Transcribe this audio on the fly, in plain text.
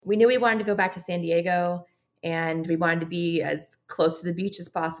we knew we wanted to go back to San Diego, and we wanted to be as close to the beach as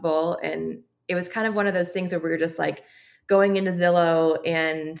possible. And it was kind of one of those things where we were just like going into Zillow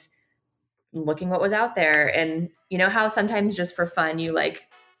and looking what was out there. And you know how sometimes just for fun, you like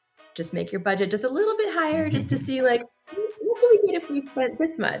just make your budget just a little bit higher just to see like, what could we get if we spent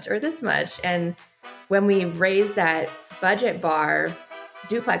this much or this much? And when we raised that budget bar,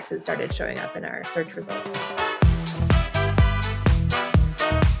 duplexes started showing up in our search results.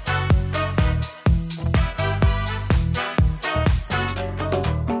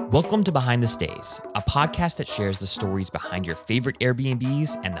 Welcome to Behind the Stays, a podcast that shares the stories behind your favorite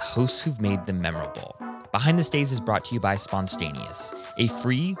Airbnbs and the hosts who've made them memorable. Behind the Stays is brought to you by Spontaneous, a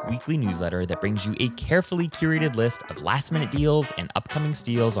free weekly newsletter that brings you a carefully curated list of last-minute deals and upcoming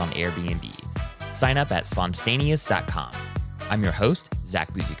steals on Airbnb. Sign up at spontaneous.com. I'm your host,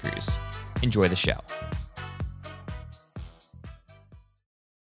 Zach Boozy-Cruz. Enjoy the show.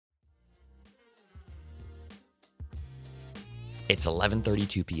 It's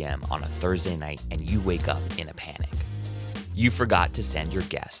 11:32 p.m. on a Thursday night and you wake up in a panic. You forgot to send your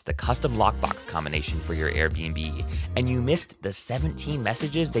guests the custom lockbox combination for your Airbnb, and you missed the 17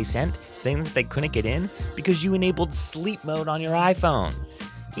 messages they sent saying that they couldn't get in because you enabled sleep mode on your iPhone.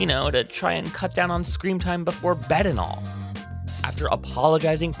 You know, to try and cut down on screen time before bed and all. After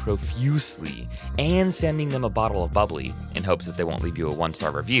apologizing profusely and sending them a bottle of bubbly in hopes that they won't leave you a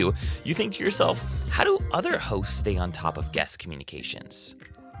 1-star review, you think to yourself, how do other hosts stay on top of guest communications?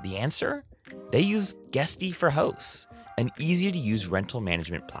 The answer? They use Guesty for Hosts, an easy-to-use rental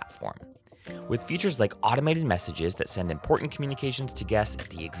management platform. With features like automated messages that send important communications to guests at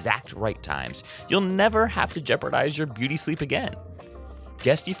the exact right times, you'll never have to jeopardize your beauty sleep again.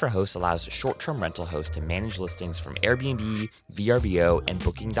 Guesty for Hosts allows short-term rental hosts to manage listings from Airbnb, VRBO, and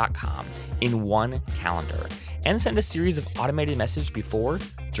Booking.com in one calendar and send a series of automated messages before,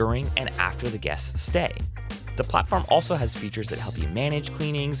 during, and after the guest's stay. The platform also has features that help you manage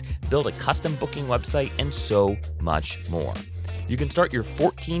cleanings, build a custom booking website, and so much more. You can start your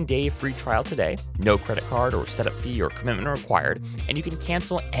 14-day free trial today, no credit card or setup fee or commitment required, and you can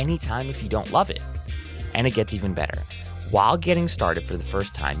cancel anytime if you don't love it. And it gets even better. While getting started for the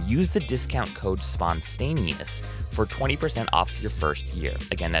first time, use the discount code SPONTANEOUS for 20% off your first year.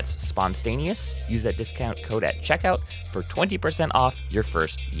 Again, that's Spontaneous. Use that discount code at checkout for 20% off your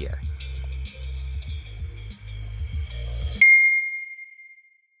first year.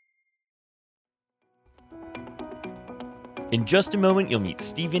 In just a moment, you'll meet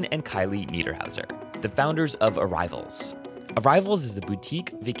Steven and Kylie Niederhauser, the founders of Arrivals. Arrivals is a boutique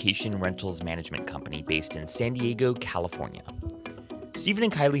vacation rentals management company based in San Diego, California. Steven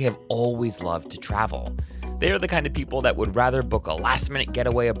and Kylie have always loved to travel. They are the kind of people that would rather book a last-minute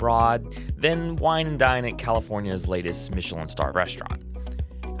getaway abroad than wine and dine at California's latest Michelin-star restaurant.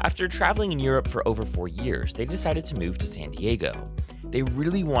 After traveling in Europe for over 4 years, they decided to move to San Diego. They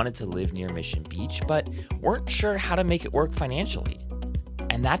really wanted to live near Mission Beach, but weren't sure how to make it work financially.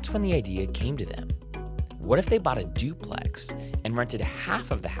 And that's when the idea came to them. What if they bought a duplex and rented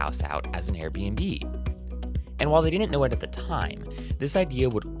half of the house out as an Airbnb? And while they didn't know it at the time, this idea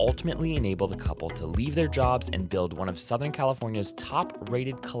would ultimately enable the couple to leave their jobs and build one of Southern California's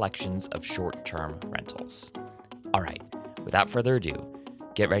top-rated collections of short-term rentals. All right, without further ado,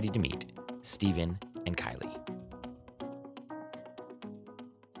 get ready to meet Steven and Kylie.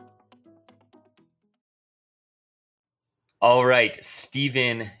 All right,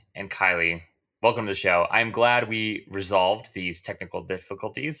 Steven and Kylie, welcome to the show. I'm glad we resolved these technical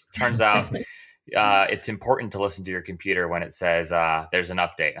difficulties. Turns out it's important to listen to your computer when it says there's an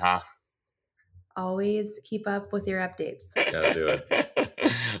update, huh? Always keep up with your updates. Gotta do it.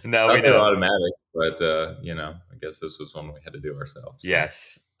 No, we don't. Automatic, but I guess this was one we had to do ourselves. So.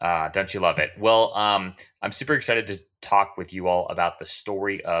 Yes. Don't you love it? Well, I'm super excited to talk with you all about the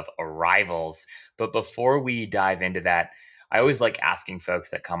story of Arrivals. But before we dive into that, I always like asking folks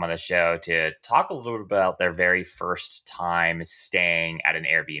that come on the show to talk a little bit about their very first time staying at an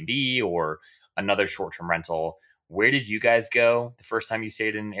Airbnb or another short-term rental. Where did you guys go the first time you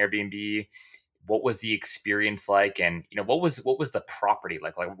stayed in an Airbnb? What was the experience like? And, what was the property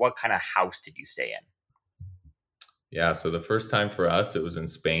like? Like, what kind of house did you stay in? Yeah, so the first time for us, it was in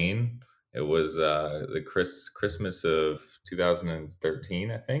Spain. It was the Christmas of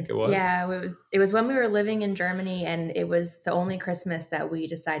 2013, I think it was. Yeah, it was when we were living in Germany, and it was the only Christmas that we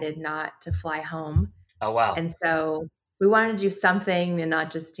decided not to fly home. Oh, wow. And so we wanted to do something and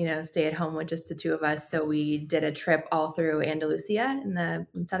not just, stay at home with just the two of us. So we did a trip all through Andalusia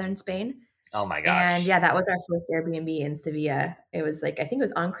in southern Spain. Oh my gosh. And yeah, that was our first Airbnb in Sevilla. It was I think it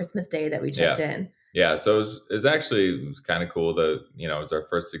was on Christmas Day that we checked in. Yeah, so it was kind of cool. It was our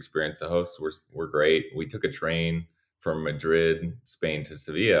first experience. The hosts were great. We took a train from Madrid, Spain to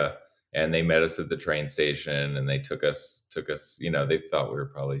Sevilla, and they met us at the train station, and they took us. They thought we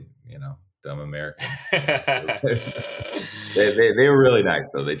were probably dumb Americans. So they were really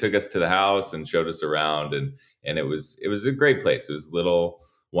nice though. They took us to the house and showed us around, and it was a great place. It was a little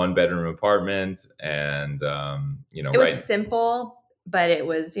 1 bedroom apartment, and It was right. simple, but it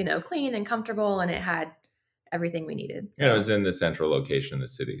was, clean and comfortable, and it had everything we needed. It was in the central location in the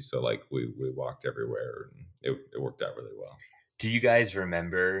city, so like we walked everywhere, and it worked out really well. Do you guys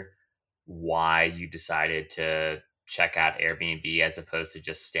remember why you decided to check out Airbnb as opposed to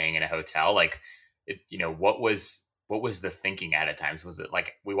just staying in a hotel? Like, what was the thinking at times? Was it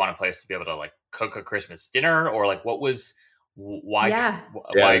like we want a place to be able to like cook a Christmas dinner, or like what was why? Yeah.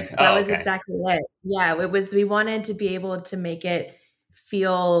 Why? Yeah, That was exactly it. Yeah, it was. We wanted to be able to make it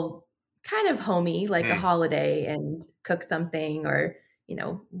feel kind of homey, like a holiday, and cook something, or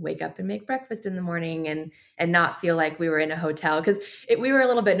wake up and make breakfast in the morning, and not feel like we were in a hotel, because we were a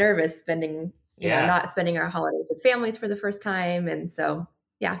little bit nervous spending, not spending our holidays with families for the first time, and so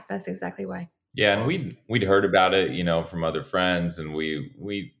yeah, that's exactly why. Yeah, and we'd heard about it, from other friends, and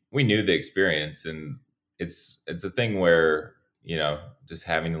we knew the experience, and it's a thing where just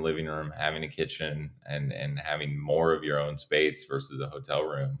having a living room, having a kitchen, and having more of your own space versus a hotel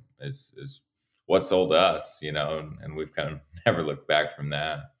room is what sold us, and we've kind of never looked back from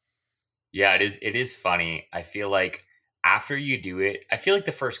that. Yeah, it is. It is funny. I feel like after you do it, I feel like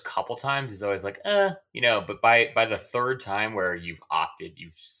the first couple times is always like, but by the third time where you've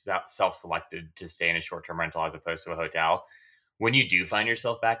self-selected to stay in a short-term rental as opposed to a hotel, when you do find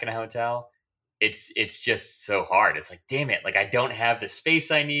yourself back in a hotel, it's just so hard. It's like, damn it, like I don't have the space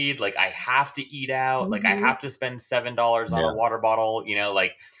I need. Like I have to eat out. Like I have to spend $7 on a water bottle.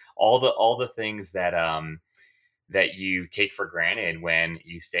 Like all the things that you take for granted when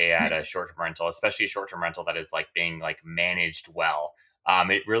you stay at a short-term rental, especially a short-term rental that is like being like managed well.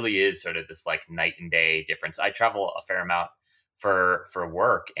 It really is sort of this like night and day difference. I travel a fair amount for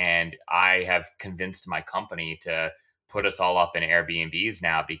work, and I have convinced my company to put us all up in Airbnbs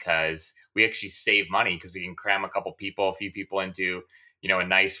now because we actually save money because we can cram a few people into, a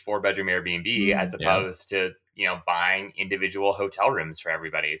nice 4-bedroom Airbnb as opposed to, buying individual hotel rooms for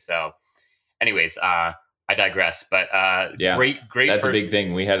everybody. So anyways, I digress, but great. That's a big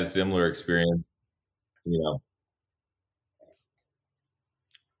thing. We had a similar experience.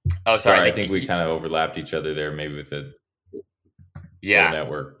 Oh, sorry. I think we kind of overlapped each other there, maybe with the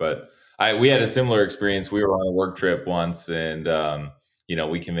network. But we had a similar experience. We were on a work trip once, and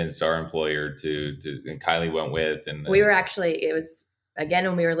we convinced our employer to and Kylie went with, and we were actually, it was again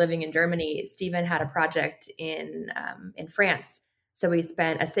when we were living in Germany. Stephen had a project in France. So we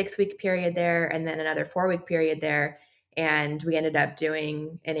spent a 6-week period there and then another 4-week period there. And we ended up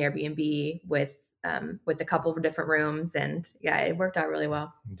doing an Airbnb with a couple of different rooms. And yeah, it worked out really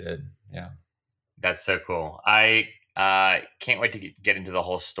well. It did. Yeah. That's so cool. I can't wait to get into the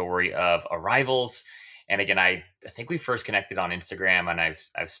whole story of Arrivals. And again, I think we first connected on Instagram, and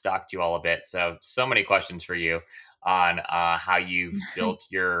I've stalked you all a bit. So many questions for you on how you've built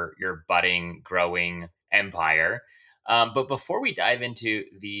your budding, growing empire. But before we dive into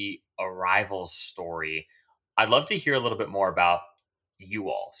the Arrivals story, I'd love to hear a little bit more about you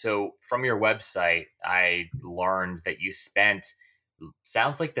all. So from your website, I learned that you spent,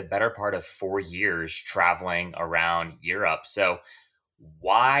 sounds like the better part of 4 years traveling around Europe. So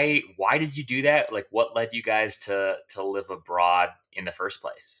why did you do that? Like what led you guys to live abroad in the first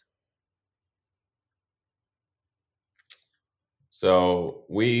place? So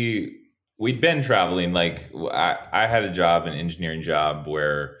we'd been traveling. Like I had a job, an engineering job,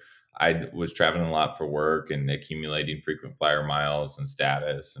 where I was traveling a lot for work and accumulating frequent flyer miles and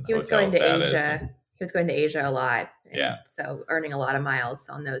status and he was hotel going to status. Asia. He was going to Asia a lot. Yeah. So earning a lot of miles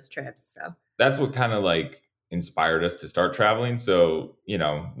on those trips. So that's what kind of like inspired us to start traveling. So,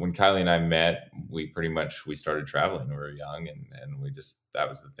 when Kylie and I met, we started traveling when we were young, and that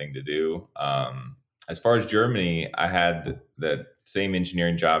was the thing to do. As far as Germany, I had that same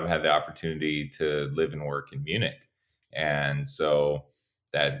engineering job. I had the opportunity to live and work in Munich. And so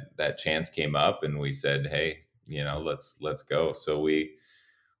that chance came up, and we said, hey, let's go. So we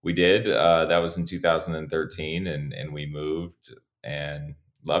did. That was in 2013, and we moved and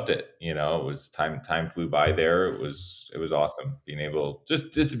loved it. It was time flew by there. It was awesome being able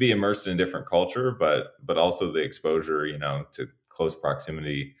just to be immersed in a different culture, but also the exposure, to close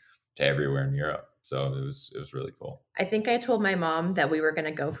proximity to everywhere in Europe. So it was really cool. I think I told my mom that we were going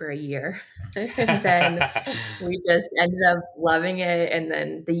to go for a year. And then we just ended up loving it. And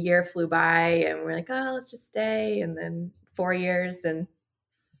then the year flew by and we're like, oh, let's just stay. And then 4 years and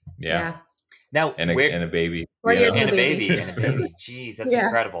yeah. Now, and a baby. 4 years and and a a baby. baby, and a baby. Jeez, that's Yeah.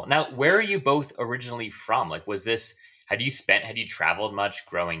 incredible. Now, where are you both originally from? Like, had you traveled much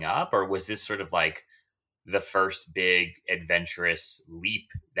growing up, or was this sort of like the first big adventurous leap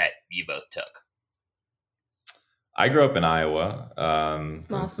that you both took? I grew up in Iowa,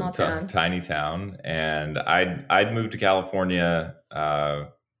 Small town. tiny town, and I'd moved to California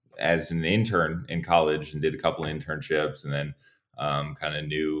as an intern in college and did a couple of internships, and then kind of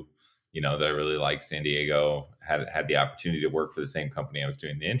knew, that I really liked San Diego. Had the opportunity to work for the same company I was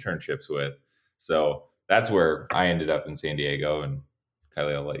doing the internships with, so that's where I ended up in San Diego. And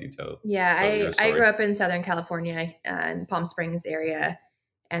Kylie, I'll let you tell. Yeah, your story. I grew up in Southern California, in Palm Springs area,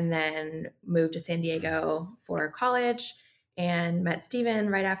 and then moved to San Diego for college and met Steven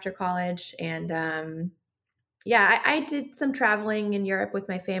right after college. And yeah, I did some traveling in Europe with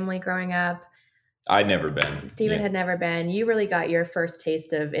my family growing up. I'd never been. Steven had never been. You really got your first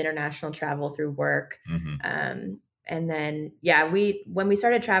taste of international travel through work. Mm-hmm. And then, yeah, when we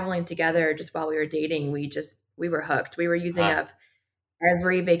started traveling together, just while we were dating, we were hooked. We were using up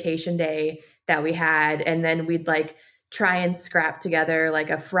every vacation day that we had. And then we'd like try and scrap together like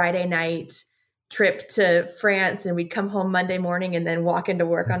a Friday night trip to France, and we'd come home Monday morning and then walk into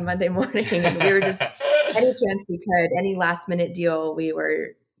work on Monday morning. And we were just, any chance we could, any last minute deal, we were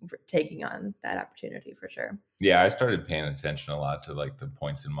taking on that opportunity for sure. Yeah, I started paying attention a lot to like the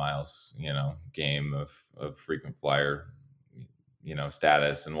points and miles, game of frequent flyer,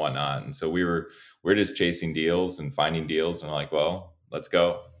 status and whatnot. And so we're just chasing deals and finding deals, and we're like, well, let's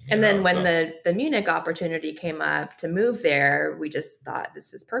go. And then when the Munich opportunity came up to move there, we just thought,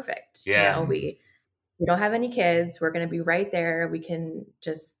 this is perfect. Yeah. We don't have any kids. We're going to be right there. We can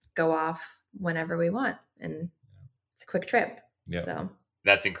just go off whenever we want, and it's a quick trip. Yeah. So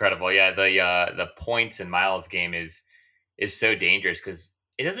that's incredible. Yeah, the points and miles game is so dangerous because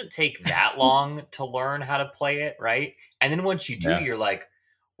it doesn't take that long to learn how to play it, right? And then once you do, you're like,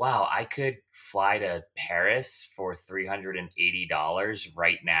 wow, I could fly to Paris for $380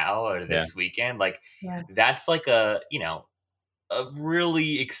 right now or this weekend. Like that's like a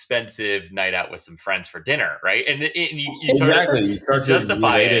really expensive night out with some friends for dinner, right? And you exactly, you start to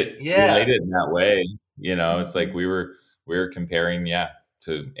justify it relate it in that way. It's like we were comparing,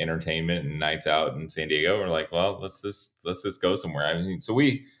 to entertainment and nights out in San Diego. We're like, well, let's just go somewhere. I mean, so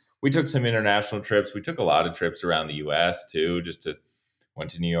we took some international trips. We took a lot of trips around the U.S. too. Went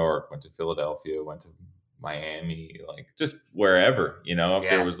to New York, went to Philadelphia, went to Miami, like just wherever. If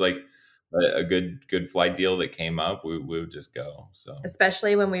there was like a good flight deal that came up, we would just go. So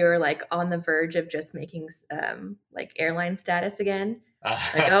especially when we were like on the verge of just making like airline status again.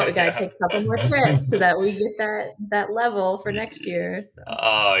 Like, oh, we got to take a couple more trips so that we get that level for next year. So.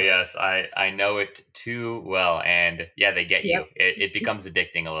 Oh, yes. I know it too well. And yeah, they get you. It becomes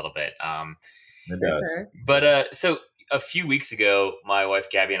addicting a little bit. It does. Sure. But so a few weeks ago, my wife,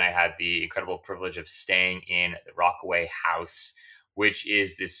 Gabby, and I had the incredible privilege of staying in the Rockaway House, which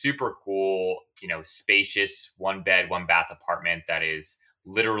is this super cool, spacious 1-bed, 1-bath apartment that is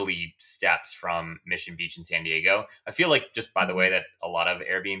literally steps from Mission Beach in San Diego. I feel like, just by the way, that a lot of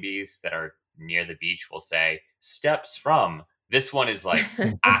Airbnbs that are near the beach will say steps from. This one is like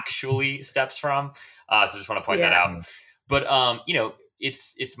actually steps from. So just want to point that out. But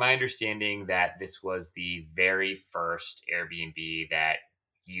it's my understanding that this was the very first Airbnb that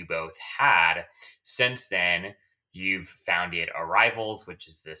you both had. Since then, you've founded Arrivals, which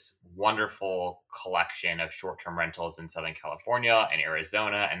is this wonderful collection of short-term rentals in Southern California and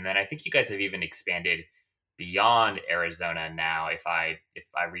Arizona. And then I think you guys have even expanded beyond Arizona now, if I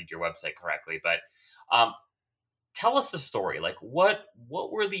read your website correctly. But tell us the story. Like, what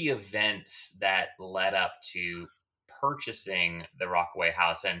were the events that led up to purchasing the Rockaway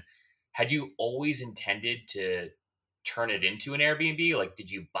House? And had you always intended to turn it into an Airbnb? Like, did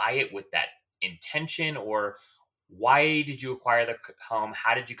you buy it with that intention, or why did you acquire the home?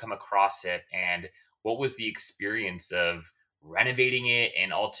 How did you come across it? And what was the experience of renovating it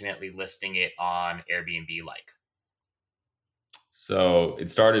and ultimately listing it on Airbnb like? So it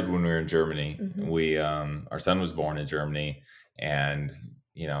started when we were in Germany. Mm-hmm. We, our son was born in Germany, and,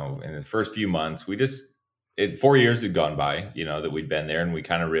 in the first few months, 4 years had gone by, that we'd been there, and we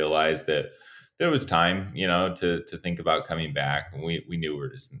kind of realized that there was time, to think about coming back. And we knew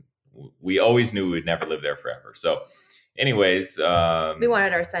we always knew we'd never live there forever. So anyways, we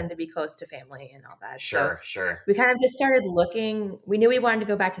wanted our son to be close to family and all that. Sure. We kind of just started looking. We knew we wanted to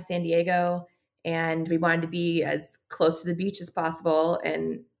go back to San Diego, and we wanted to be as close to the beach as possible.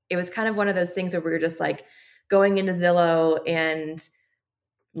 And it was kind of one of those things where we were just like going into Zillow and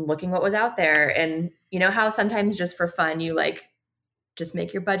looking what was out there. And you know how sometimes just for fun, you like just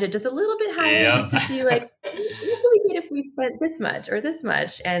make your budget just a little bit higher Yep. just to see like what would we get if we spent this much or this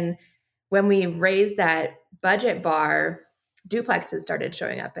much. And when we raised that budget bar, duplexes started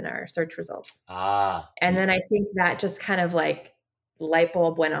showing up in our search results. And then I think that just kind of like light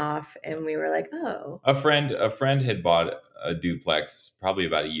bulb went off and we were like, oh. A friend had bought a duplex probably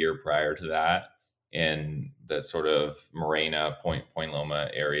about a year prior to that in the sort of Morena, Point Loma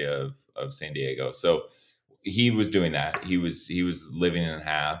area of San Diego. So he was doing that. He was living in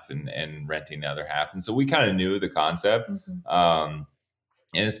half and renting the other half. And so we kind of knew the concept. And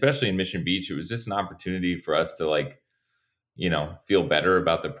especially in Mission Beach, it was just an opportunity for us to like, feel better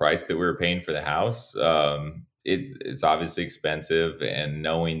about the price that we were paying for the house. It's obviously expensive, and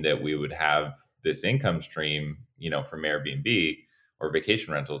knowing that we would have this income stream, from Airbnb or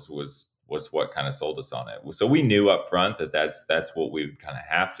vacation rentals was what kind of sold us on it. So we knew up front that that's what we would kind of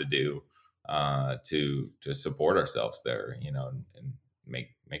have to do to support ourselves there, and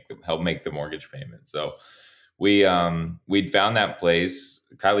help make the mortgage payment. So we'd found that place.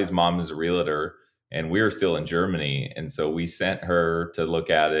 Kylie's mom is a realtor, and we were still in Germany, and so we sent her to look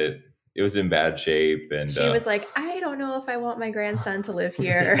at it. It was in bad shape, and she was like, "I don't know if I want my grandson to live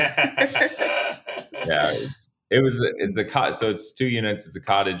here." Yeah, so it's 2 units. It's a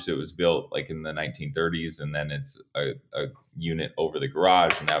cottage that was built like in the 1930s, and then it's a unit over the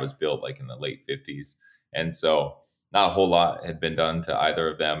garage, and that was built like in the late 50s. And so not a whole lot had been done to either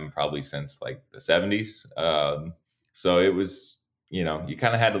of them probably since like the 70s. So it was, you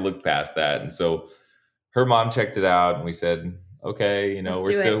kind of had to look past that. And so her mom checked it out, and we said, okay,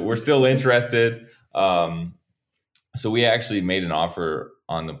 we're still interested. So we actually made an offer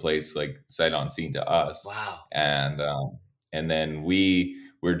on the place, like sight unseen to us. Wow. And then we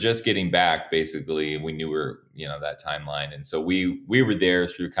were just getting back, basically. We knew that timeline. And so we were there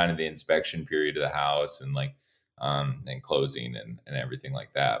through kind of the inspection period of the house and like, and closing and everything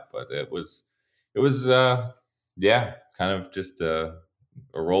like that. But it was kind of just a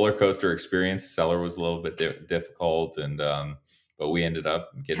roller coaster experience. The seller was a little bit difficult, and but we ended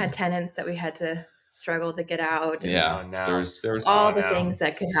up had tenants that we had to struggle to get out. Yeah, there was all the things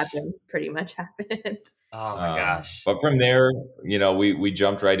that could happen pretty much happened. Oh my gosh! But from there, we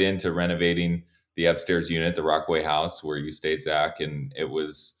jumped right into renovating the upstairs unit, the Rockaway house where you stayed, Zach, and it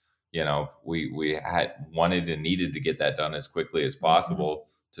was, we had wanted and needed to get that done as quickly as possible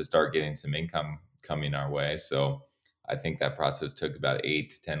to start getting some income coming our way. So I think that process took about 8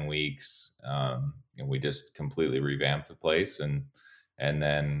 to 10 weeks, and we just completely revamped the place. And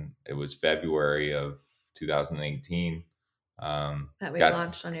then it was February of 2018 that we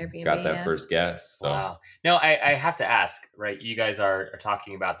launched on Airbnb. Got that first guest. So. Wow. No, I have to ask, right? You guys are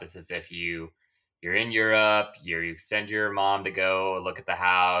talking about this as if you're in Europe, you send your mom to go look at the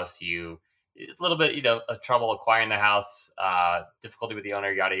house, a little bit, of trouble acquiring the house, difficulty with the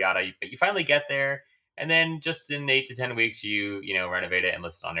owner, yada, yada. But you finally get there. And then just in 8 to 10 weeks, you renovate it and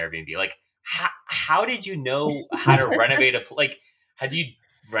list it on Airbnb. Like, how did you know how to renovate had you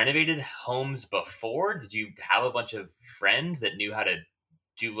renovated homes before? Did you have a bunch of friends that knew how to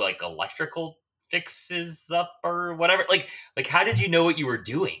do like electrical fixes up or whatever? Like how did you know what you were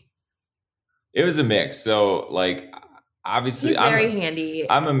doing? It was a mix. So like, obviously, he's very handy.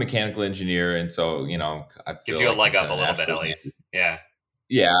 I'm a mechanical engineer, and so I feel gives you a leg up a little bit at least. Yeah.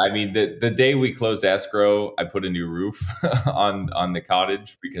 Yeah, I mean, the day we closed escrow, I put a new roof on the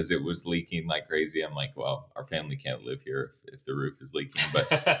cottage because it was leaking like crazy. I'm like, well, our family can't live here if the roof is leaking.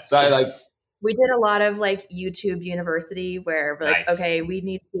 But so we did a lot of like YouTube University where we're like, okay, we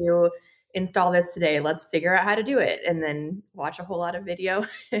need to install this today. Let's figure out how to do it, and then watch a whole lot of video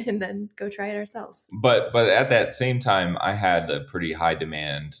and then go try it ourselves. But at that same time, I had a pretty high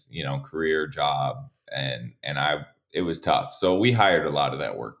demand, career job, and it was tough. So we hired a lot of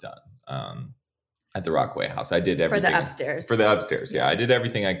that work done at the Rockaway house. I did everything. For the upstairs. Yeah. I did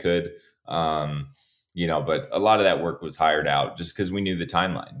everything I could, but a lot of that work was hired out just because we knew the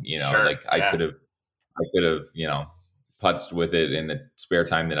timeline, Sure. Like I could have, putzed with it in the spare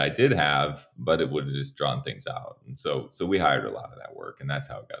time that I did have, but it would have just drawn things out. And so we hired a lot of that work, and that's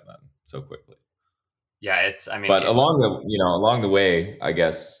how it got done so quickly. Yeah, along the way, I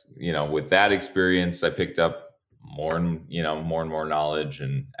guess, with that experience, I picked up more and more knowledge.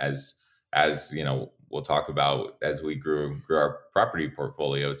 And as we'll talk about as we grew our property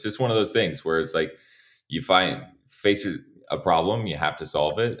portfolio, it's just one of those things where it's like you face a problem, you have to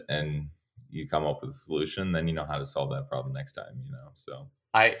solve it, and you come up with a solution, then you know how to solve that problem next time, so.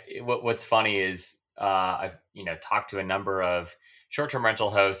 What's funny is I've talked to a number of short-term rental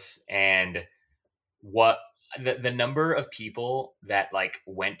hosts, and what the number of people that like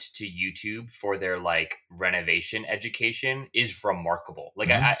went to YouTube for their like renovation education is remarkable. Like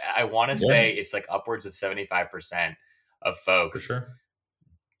Mhm. I want to Yeah, say it's like upwards of 75% of for folks sure.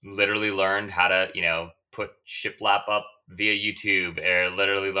 literally learned how to, put shiplap up via YouTube, or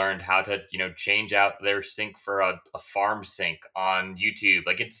literally learned how to, change out their sink for a farm sink on YouTube.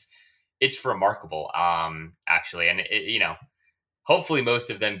 Like it's remarkable, actually. And hopefully most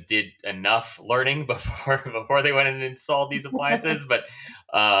of them did enough learning before they went and installed these appliances. But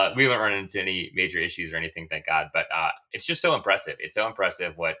we haven't run into any major issues or anything, thank God. But it's just so impressive. It's so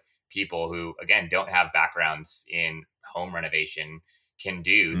impressive what people who, again, don't have backgrounds in home renovation can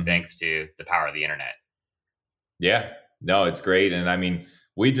do Mhm. thanks to the power of the internet. Yeah. No, it's great. And I mean,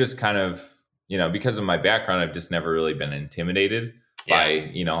 we just kind of, because of my background, I've just never really been intimidated by,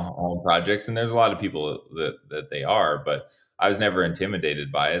 Yeah. home projects. And there's a lot of people that they are, but I was never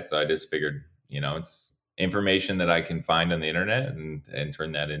intimidated by it. So I just figured, it's information that I can find on the internet and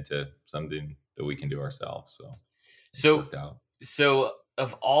turn that into something that we can do ourselves. So it's So worked out. so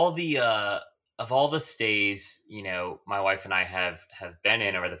of all the stays, my wife and I have been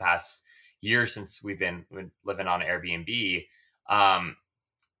in over the past year since we've been living on Airbnb. Um,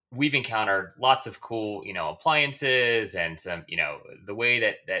 we've encountered lots of cool, appliances, and some, the way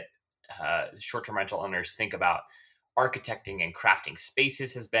that short-term rental owners think about architecting and crafting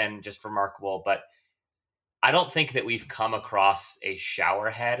spaces has been just remarkable. But I don't think that we've come across a shower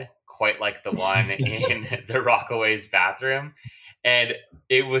head quite like the one in the Rockaway's bathroom. And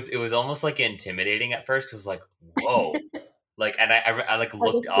it was almost like intimidating at first, because like, whoa, like, and I like Like a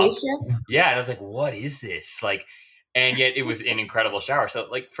looked up, spaceship? yeah, and I was like, what is this? Like, and yet it was an incredible shower. So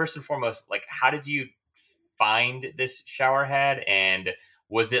like, first and foremost, like, how did you find this shower head, and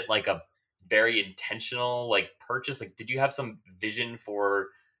was it like a very intentional like purchase? Like, did you have some vision for,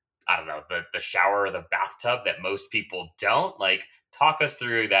 I don't know, the shower or the bathtub that most people don't? Like, talk us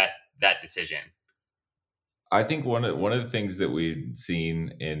through that decision. I think one of the things that we've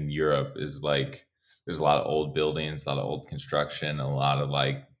seen in Europe is like there's a lot of old buildings, a lot of old construction, a lot of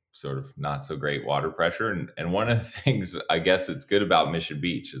like sort of not so great water pressure. And one of the things I guess that's good about Mission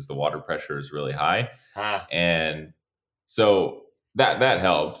Beach is the water pressure is really high. Huh. And so that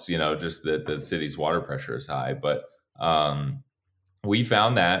helps, just that the city's water pressure is high. But we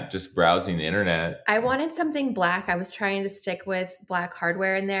found that just browsing the internet. I wanted something black. I was trying to stick with black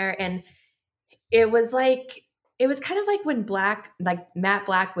hardware in there, and it was like it was kind of like when matte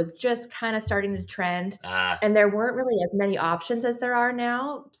black was just kind of starting to trend, Ah, and there weren't really as many options as there are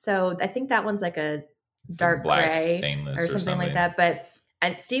now. So I think that one's like a It's like a dark black gray or stainless or something like something. that. But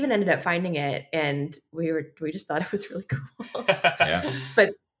and Steven ended up finding it, and we just thought it was really cool. Yeah.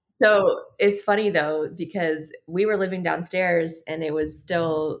 But so it's funny though, because we were living downstairs and it was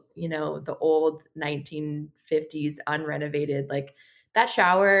still, the old 1950s unrenovated. Like that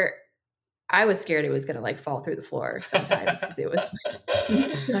shower, I was scared it was gonna like fall through the floor sometimes because it was in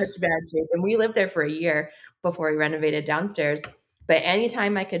such bad shape. And we lived there for a year before we renovated downstairs. But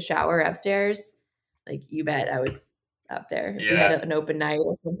anytime I could shower upstairs, like you bet I was up there. If we had yeah. an open night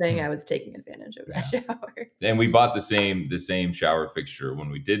or something, I was taking advantage of that Yeah. shower. And we bought the same shower fixture when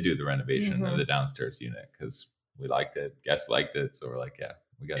we did do the renovation of Mhm. the downstairs unit because we liked it. Guests liked it, so we're like, yeah,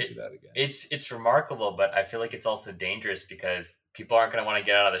 we got to It, do that again. it's remarkable, but I feel like it's also dangerous because people aren't going to want to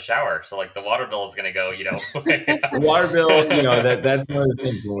get out of the shower. So like the water bill is going to go, The water bill, that's one of the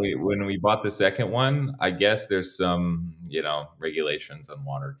things when we bought the second one. I guess there's some regulations on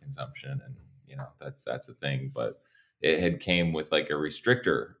water consumption, and that's a thing. But it had came with like a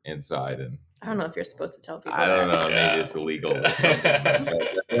restrictor inside, and I don't know if you're supposed to tell people I don't that. know, maybe Yeah. it's illegal or something.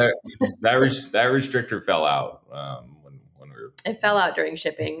 But that restrictor fell out when we were. It fell out during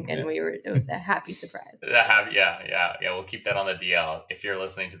shipping, and Yeah. it was a happy surprise. Yeah. We'll keep that on the DL. If you're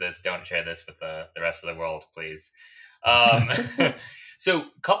listening to this, don't share this with the rest of the world, please. Um, so,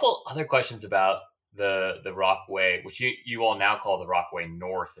 a couple other questions about the Rockaway, which you all now call the Rockaway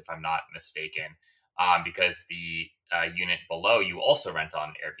North, if I'm not mistaken, because the unit below you also rent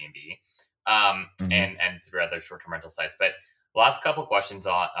on Airbnb, Mhm. and through other short term rental sites. But last couple questions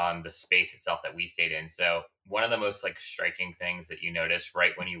on the space itself that we stayed in. So one of the most like striking things that you notice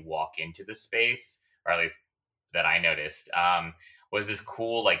right when you walk into the space, or at least that I noticed, was this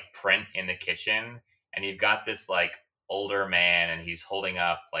cool like print in the kitchen, and you've got this like older man, and he's holding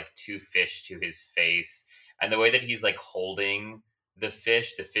up like two fish to his face, and the way that he's like holding the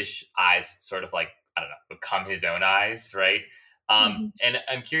fish eyes sort of like, I don't know, become his own eyes, right? Mhm. And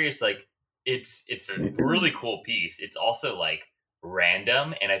I'm curious, like, it's a really cool piece. It's also like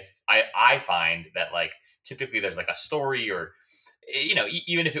random. And I find that like typically there's like a story or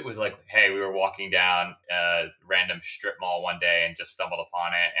even if it was like, hey, we were walking down a random strip mall one day and just stumbled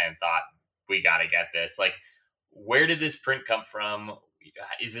upon it and thought we got to get this. Like, where did this print come from?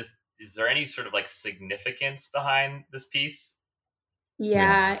 Is there any sort of like significance behind this piece?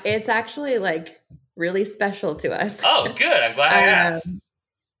 Yeah. Yeah, it's actually like really special to us. Oh, good. I'm glad I asked.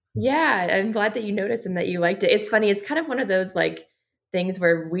 Yeah, I'm glad that you noticed and that you liked it. It's funny, it's kind of one of those, like, things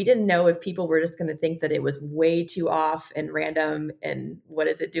where we didn't know if people were just gonna think that it was way too off and random and what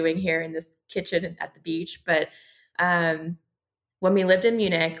is it doing here in this kitchen at the beach, but, um, when we lived in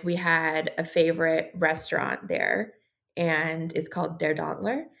Munich, we had a favorite restaurant there, and it's called Der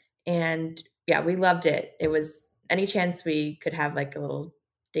Dantler, and, yeah, we loved it. It was any chance we could have, like, a little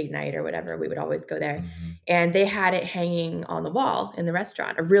date night or whatever, we would always go there, Hmm. and they had it hanging on the wall in the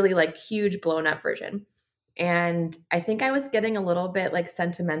restaurant, a really, like, huge blown up version, and I think I was getting a little bit, like,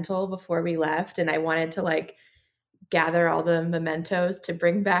 sentimental before we left, and I wanted to, like, gather all the mementos to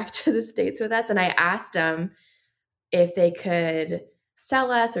bring back to the States with us, and I asked them if they could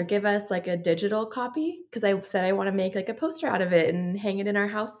sell us or give us, like, a digital copy because I said I wanna make, like, a poster out of it and hang it in our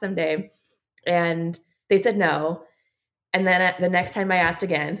house someday, and they said no, and then the next time I asked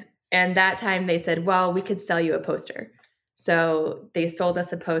again, and that time they said, "Well, we could sell you a poster." So, they sold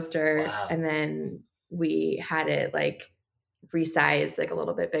us a poster, Wow. and then we had it, like, resized, like, a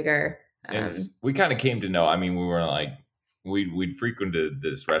little bit bigger. And we kind of came to know. I mean, we were like, we'd frequented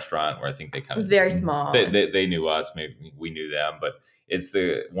this restaurant where I think they It kind was of very small and they knew us, maybe we knew them, but it's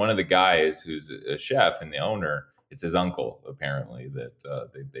the one of the guys who's a chef and the owner. It's his uncle apparently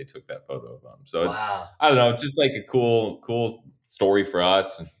that they took that photo of him. So it's Wow. I don't know, it's just like a cool story for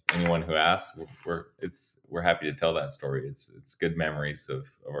us. And anyone who asks, we're happy to tell that story. It's good memories of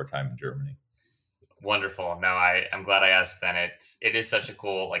our time in Germany. Wonderful. No, I'm glad I asked then. It is such a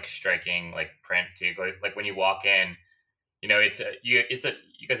cool, like striking like print too. Like when you walk in, you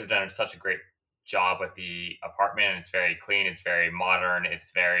guys have done such a great job with the apartment. It's very clean, it's very modern,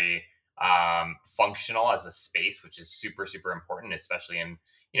 it's very functional as a space, which is super, super important, especially in,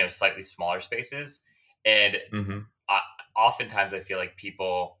 slightly smaller spaces. And Hmm. uh, oftentimes I feel like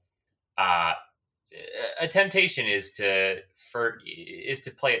people uh a temptation is to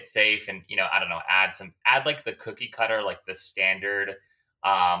play it safe and I don't know, add like the cookie cutter, like the standard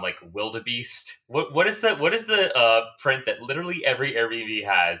like wildebeest. What is the print that literally every Airbnb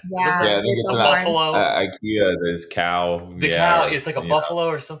has? It looks yeah, like Yeah, I think it's it's a a an barn. buffalo. IKEA. This cow. The Yeah, cow or is like a buffalo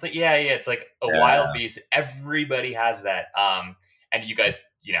or something. Yeah, yeah, it's like a wild yeah. beast. Everybody has that. And you guys,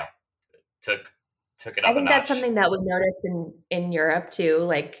 took took it I up a think that's notch. something that was noticed in Europe too,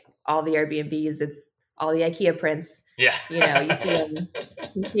 like, all the Airbnbs, it's all the IKEA prints, Yeah.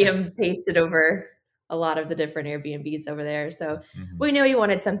 you see them, pasted over a lot of the different Airbnbs over there, so Mhm. we knew we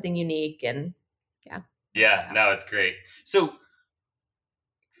wanted something unique and yeah, that worked Yeah, out. no, it's great. So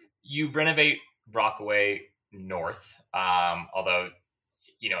you renovate Rockaway North, although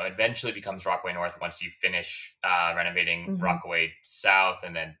eventually becomes Rockaway North once you finish renovating Mhm. Rockaway South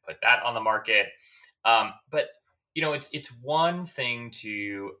and then put that on the market. But it's one thing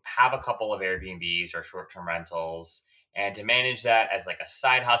to have a couple of Airbnbs or short term rentals and to manage that as like a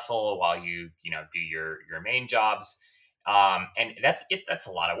side hustle while you do your main jobs. And that's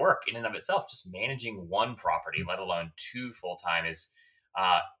a lot of work in and of itself. Just managing one property, let alone two full time,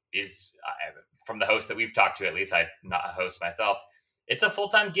 uh, from the host that we've talked to. At least I'm not a host myself. It's a full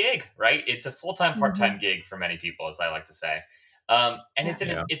time gig, right? It's a full time part time Mhm. gig for many people, as I like to say. And Yeah.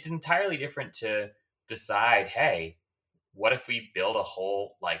 Yeah. it's entirely different to decide, hey, what if we build a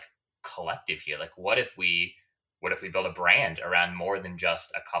whole like collective here? Like, what if we build a brand around more than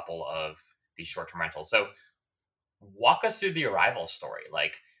just a couple of these short term rentals? So walk us through the arrival story.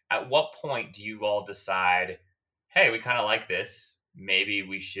 Like, at what point do you all decide, hey, we kind of like this, maybe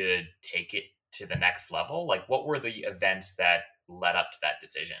we should take it to the next level? Like, what were the events that led up to that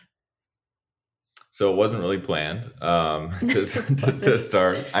decision? So it wasn't really planned to Wasn't.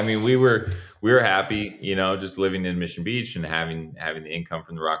 start. I mean, we were happy, just living in Mission Beach and having the income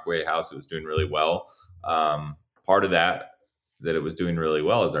from the Rockaway house. It was doing really well. Part of that it was doing really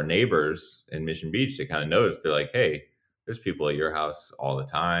well is our neighbors in Mission Beach. They kind of noticed. They're like, "Hey, there's people at your house all the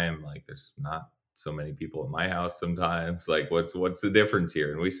time. Like, there's not so many people in my house sometimes. Like, what's the difference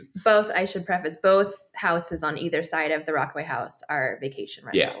here?" And Both I should preface, both houses on either side of the Rockaway house are vacation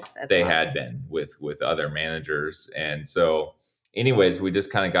yeah, rentals as they well. had been with other managers. And so anyways, we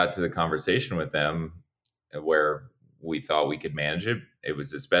just kind of got to the conversation with them where we thought we could manage it. It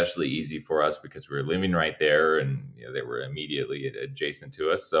was especially easy for us because we were living right there and they were immediately adjacent to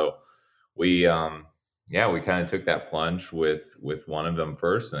us. So we yeah, we kind of took that plunge with one of them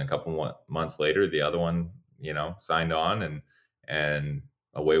first, and a couple months later, the other one, signed on, and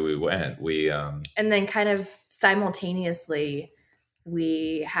away we went. And then kind of simultaneously,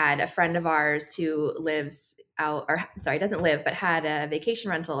 we had a friend of ours who lives out, or sorry, doesn't live, but had a vacation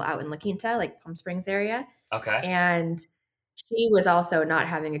rental out in La Quinta, like Palm Springs area. Okay. And she was also not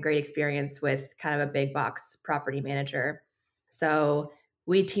having a great experience with kind of a big box property manager. So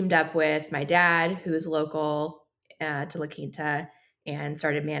we teamed up with my dad, who's local to La Quinta, and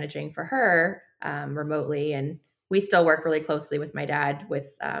started managing for her remotely. And we still work really closely with my dad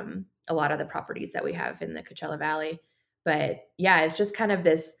with a lot of the properties that we have in the Coachella Valley. But yeah, it's just kind of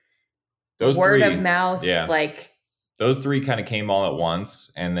this those word three, of mouth, yeah, like those three kind of came all at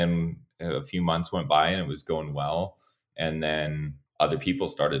once, and then a few months went by and it was going well, and then other people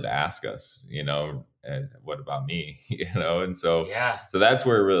started to ask us, what about me? And so Yeah. so that's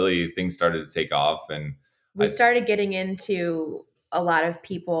where really things started to take off. And we started getting into a lot of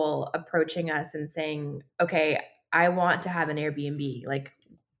people approaching us and saying, okay, I want to have an Airbnb. Like,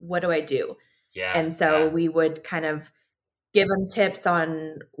 what do I do? Yeah. And so we would kind of give them tips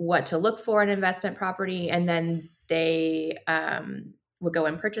on what to look for in investment property. And then they would go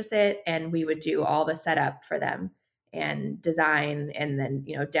and purchase it. And we would do all the setup for them and design, and then,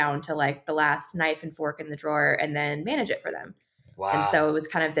 down to like the last knife and fork in the drawer, and then manage it for them. And Wow. so it was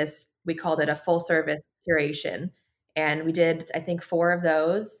kind of this, we called it a full service curation. And we did, I think, 4 of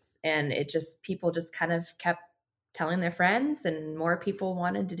those. And people just kind of kept telling their friends, and more people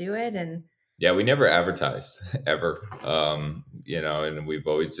wanted to do it. And yeah, we never advertised ever, and we've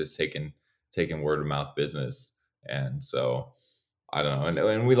always just taken word of mouth business. And so I don't know,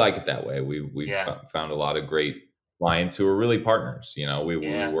 and we like it that way. We've found a lot of great clients who are really partners. We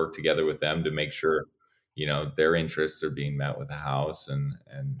work together with them to make sure their interests are being met with the house,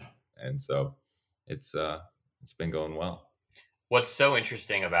 and so it's been going well. What's so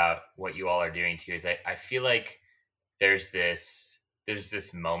interesting about what you all are doing too is I feel like there's this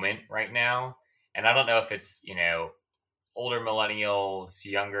moment right now, and I don't know if it's older millennials,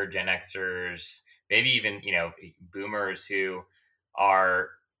 younger Gen Xers, maybe even boomers who are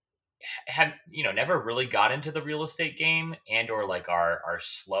have never really got into the real estate game, and or like are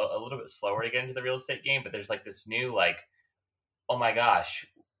slow, a little bit slower to get into the real estate game, but there's like this new like, oh my gosh,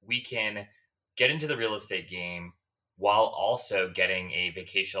 we can get into the real estate game while also getting a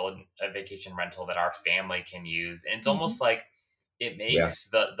vacation rental that our family can use. And it's almost like it Yeah. makes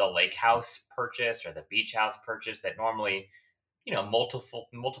the lake house purchase or the beach house purchase that normally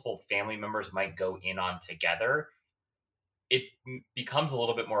multiple family members might go in on together. It becomes a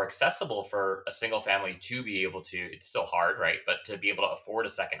little bit more accessible for a single family to be able to, it's still hard, right, but to be able to afford a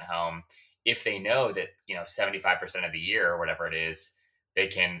second home if they know that 75% of the year or whatever it is, they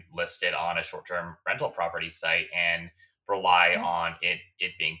can list it on a short-term rental property site and rely on it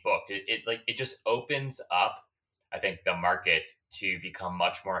being booked. It just opens up, I think, the market to become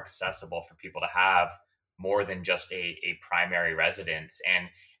much more accessible for people to have more than just a primary residence. And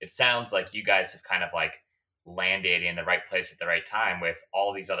it sounds like you guys have kind of like landed in the right place at the right time with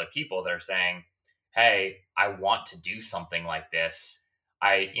all these other people that are saying, hey, I want to do something like this.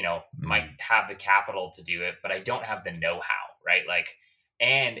 I might have the capital to do it, but I don't have the know-how, right? Like,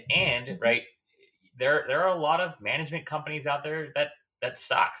 and right, there are a lot of management companies out there that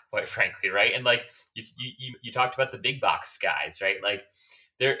suck, quite frankly, right? And like you talked about the big box guys, right? Like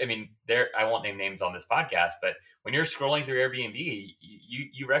there, I won't name names on this podcast, but when you're scrolling through Airbnb,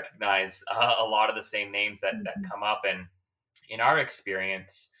 you recognize a lot of the same names that come up. And in our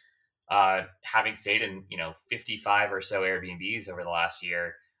experience, having stayed in 55 or so Airbnbs over the last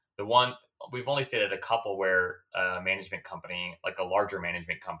year, the one we've only stayed at a couple where a management company, like a larger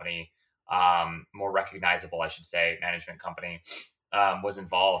management company, more recognizable, I should say, management company, was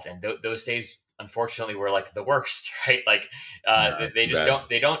involved, and those stays unfortunately were like the worst, right? Like they just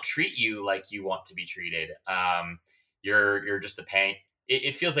don't treat you like you want to be treated. You're just a paying.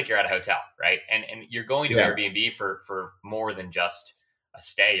 It feels like you're at a hotel, right? And you're going to Airbnb for more than just a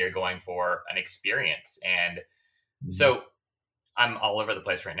stay. You're going for an experience. And so I'm all over the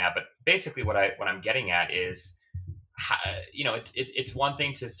place right now, but basically what I'm getting at is, it's one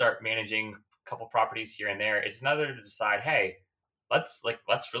thing to start managing a couple properties here and there. It's another to decide, hey, let's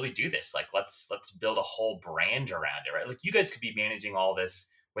really do this. Like, let's build a whole brand around it, right? Like, you guys could be managing all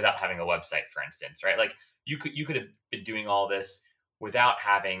this without having a website, for instance, right? Like, you could have been doing all this without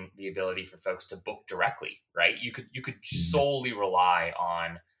having the ability for folks to book directly, right? You could solely rely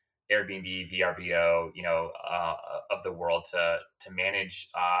on Airbnb, VRBO, of the world to manage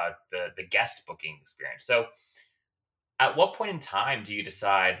the guest booking experience. So, at what point in time do you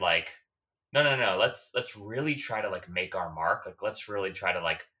decide, like, No. Let's really try to like make our mark. Like let's really try to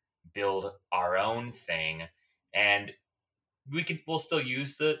like build our own thing, and we'll still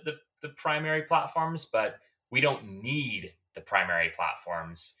use the primary platforms, but we don't need the primary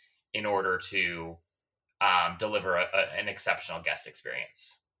platforms in order to deliver an exceptional guest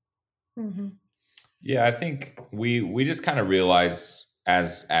experience. Mhm. Yeah, I think we just kind of realized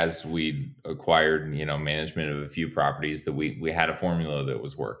as we acquired, management of a few properties that we had a formula that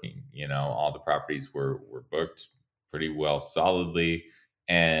was working. All the properties were booked pretty well solidly.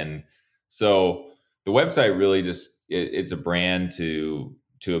 And so the website really just it's a brand to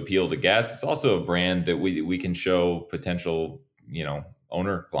appeal to guests. It's also a brand that we can show potential,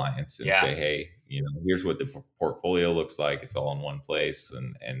 owner clients and Yeah, say, hey, here's what the portfolio looks like. It's all in one place,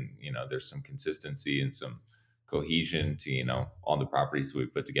 and there's some consistency and some cohesion to all the properties we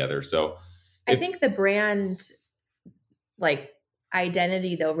put together. So I if think the brand like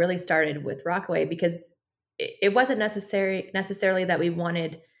identity though really started with Rockaway because it wasn't necessarily that we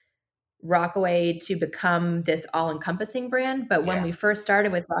wanted Rockaway to become this all-encompassing brand, but when yeah, we first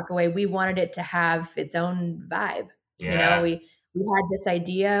started with Rockaway, we wanted it to have its own vibe. yeah, We had this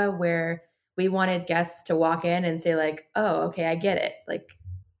idea where we wanted guests to walk in and say like, "Oh, okay, I get it. Like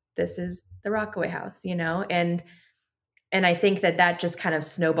this is the Rockaway house," and I think that just kind of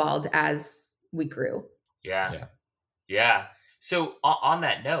snowballed as we grew. yeah. yeah, Yeah. So on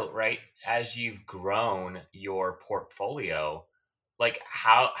that note, right, as you've grown your portfolio, like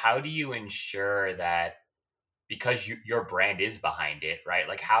how do you ensure that because your brand is behind it, right?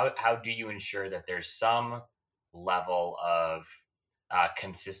 Like how do you ensure that there's some level of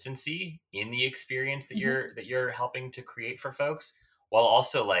consistency in the experience that Mhm. you're helping to create for folks, while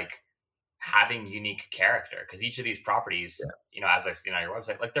also like having unique character? Because each of these properties, as I've seen on your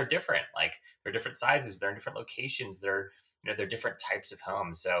website, like they're different. Like they're different sizes, they're in different locations, they're different types of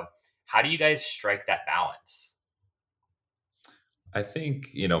homes. So how do you guys strike that balance? I think,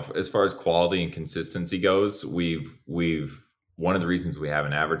 as far as quality and consistency goes, we've one of the reasons we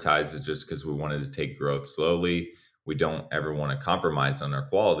haven't advertised is just because we wanted to take growth slowly. We don't ever want to compromise on our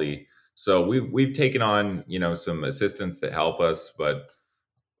quality. So we've taken on, some assistants that help us, but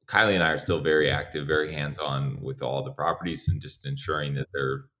Kylie and I are still very active, very hands-on with all the properties and just ensuring that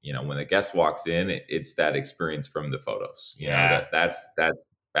they're, when the guest walks in, it's that experience from the photos. Yeah. That's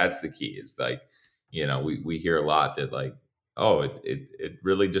the key is like, we hear a lot that like, oh, it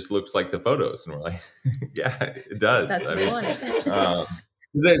really just looks like the photos. And we're like, yeah, it does. That's I what we mean, wanted. um,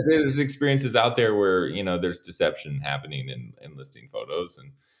 there's experiences out there where, there's deception happening in listing photos.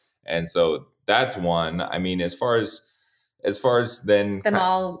 And so that's one. I mean, as far as then Them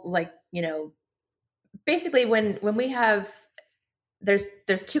all like, basically when we have there's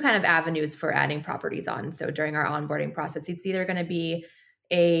two kind of avenues for adding properties on. So during our onboarding process, it's either going to be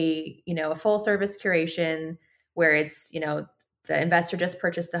a full service curation where it's, the investor just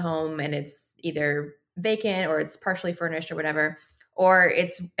purchased the home and it's either vacant or it's partially furnished or whatever, or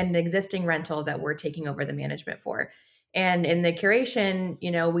it's an existing rental that we're taking over the management for. And in the curation,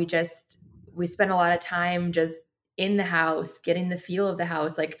 we spend a lot of time just in the house, getting the feel of the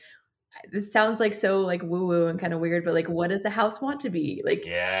house. Like this sounds like so like woo woo and kind of weird, but like, what does the house want to be? Like,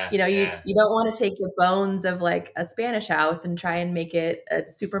 Yeah. Yeah. you don't want to take the bones of like a Spanish house and try and make it a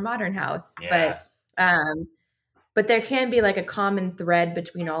super modern house. Yeah. Um, but there can be like a common thread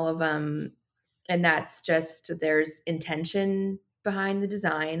between all of them. And that's just there's intention behind the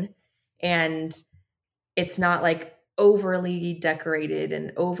design. And it's not like overly decorated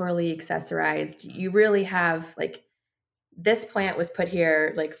and overly accessorized. You really have like this plant was put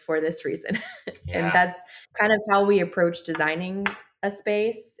here like for this reason. And Yeah. that's kind of how we approach designing a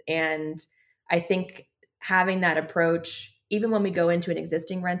space. And I think having that approach, even when we go into an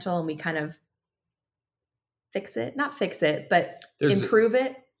existing rental and we kind of not fix it, but there's improve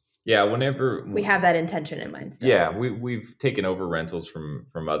it, yeah, whenever we have that intention in mind still. yeah, we've taken over rentals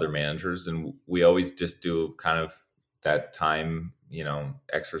from other managers, and we always just do kind of that time,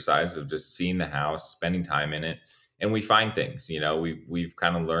 exercise of just seeing the house, spending time in it, and we find things. We've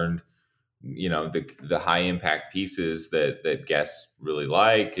kind of learned, the high impact pieces that guests really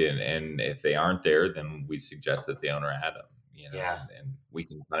like, and if they aren't there, then we suggest that the owner add them. Yeah. And we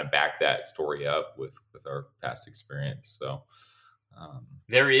can kind of back that story up with our past experience. So um,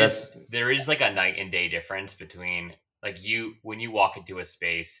 that's There is like a night and day difference between like you when you walk into a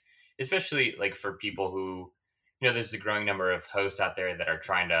space, especially like for people who, there's a growing number of hosts out there that are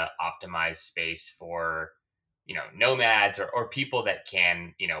trying to optimize space for, nomads or people that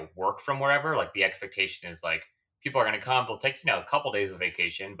can, work from wherever. Like the expectation is like people are going to come, they'll take, a couple days of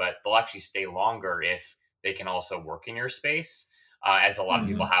vacation, but they'll actually stay longer if they can also work in your space. as a lot of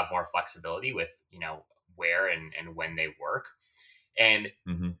people Mhm. have more flexibility with, where and when they work. And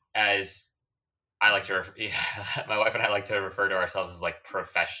Hmm. as I like to, my wife and I like to refer to ourselves as like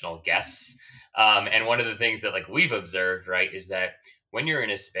professional guests. And one of the things that like we've observed, right, is that when you're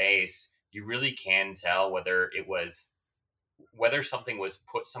in a space, you really can tell whether something was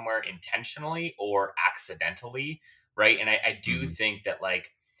put somewhere intentionally or accidentally, right? And I do Hmm. think that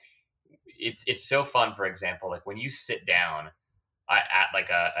like it's so fun. For example, like when you sit down at like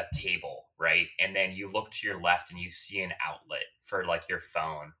a table, right? And then you look to your left and you see an outlet for like your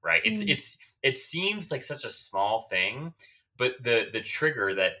phone, right? Mm. It seems like such a small thing, but the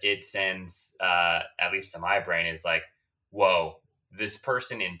trigger that it sends, at least to my brain, is like, whoa, this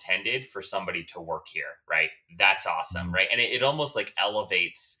person intended for somebody to work here, right? That's awesome, Hmm. right? And it almost like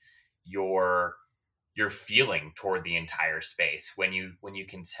elevates your your feeling toward the entire space when you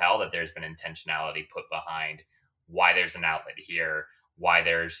can tell that there's been intentionality put behind why there's an outlet here, why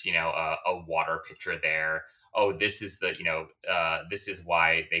there's a water pitcher there. Oh, this is the this is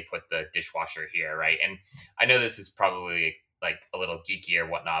why they put the dishwasher here, right? And I know this is probably like a little geeky or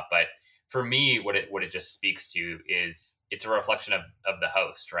whatnot, but for me, what it just speaks to is it's a reflection of the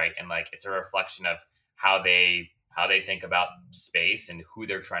host, right? And like it's a reflection of how they think about space and who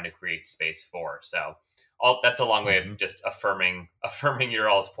they're trying to create space for. So all that's a long way of Hmm. just affirming your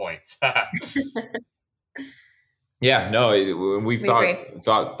all's points. Yeah, no, we've We agree.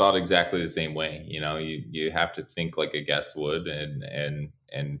 thought exactly the same way. You have to think like a guest would,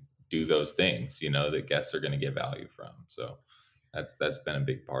 and do those things. That guests are going to get value from. So that's been a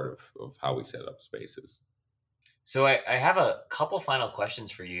big part of how we set up spaces. So I have a couple final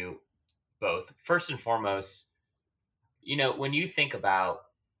questions for you both. First and foremost, when you think about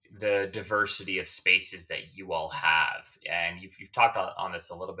the diversity of spaces that you all have, and you've talked on this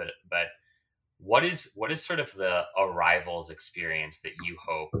a little bit, but what is sort of the arrivals experience that you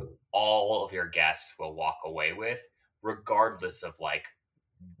hope all of your guests will walk away with, regardless of like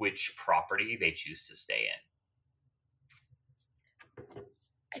which property they choose to stay in?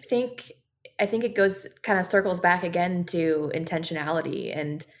 I think I think it goes kind of circles back again to intentionality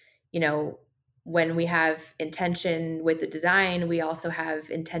and you know when we have intention with the design, we also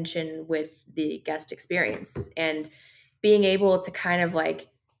have intention with the guest experience and being able to kind of like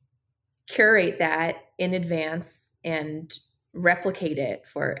curate that in advance and replicate it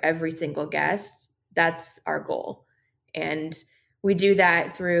for every single guest. That's our goal. And we do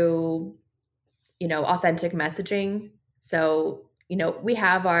that through authentic messaging. So we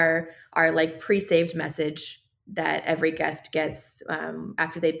have our like pre-saved message that every guest gets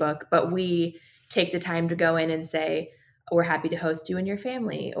after they book, but we take the time to go in and say we're happy to host you and your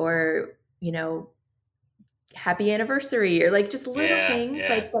family, or happy anniversary, or like just little Yeah, things yeah.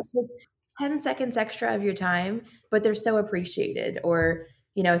 like that take 10 seconds extra of your time, but they're so appreciated. Or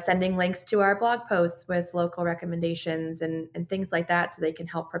sending links to our blog posts with local recommendations and things like that so they can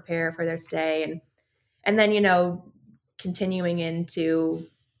help prepare for their stay. And then continuing into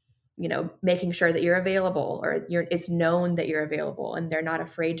making sure that you're available, or it's known that you're available and they're not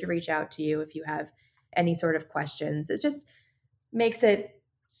afraid to reach out to you if you have any sort of questions. It just makes it.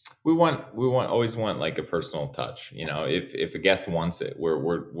 We always want like a personal touch. If a guest wants it,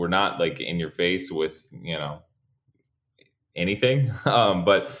 we're not like in your face with anything.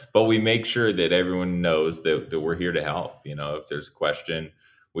 But we make sure that everyone knows that we're here to help. If there's a question,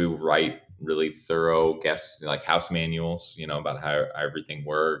 we write really thorough guest like house manuals, about how everything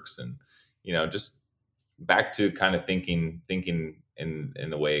works. And just back to kind of thinking in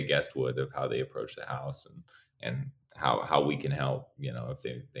the way a guest would, of how they approach the house, and how we can help,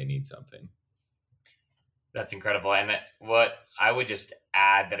 if they need something. That's incredible. And what I would just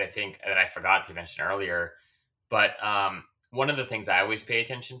add that I think that I forgot to mention earlier, but one of the things I always pay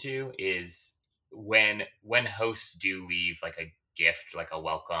attention to is when hosts do leave like a gift, like a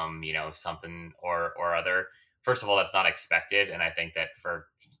welcome, something or other. First of all, that's not expected, and I think that for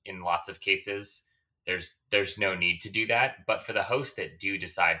in lots of cases, there's no need to do that. But for the hosts that do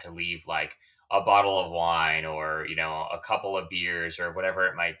decide to leave like a bottle of wine or a couple of beers or whatever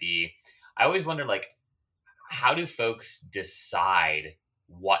it might be, I always wonder like how do folks decide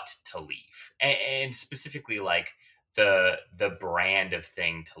what to leave, and specifically like the brand of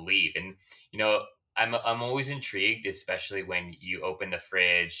thing to leave? And I'm always intrigued, especially when you open the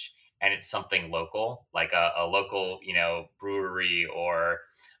fridge and it's something local, like a local brewery, or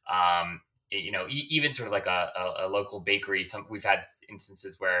even sort of like a local bakery. We've had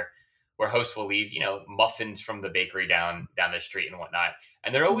instances where hosts will leave muffins from the bakery down the street and whatnot,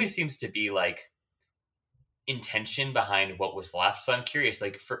 and there always seems to be like intention behind what was left. So I'm curious,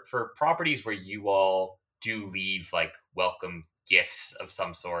 like for properties where you all do leave like welcome gifts of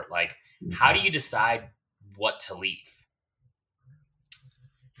some sort. Like, how do you decide what to leave?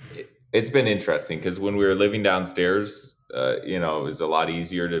 It's been interesting because when we were living downstairs, it was a lot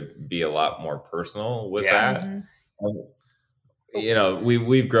easier to be a lot more personal with Yeah. that. Um,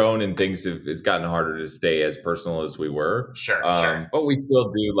 we've grown and it's gotten harder to stay as personal as we were. Sure. But we still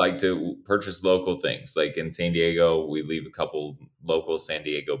do like to purchase local things. Like in San Diego, we leave a couple local San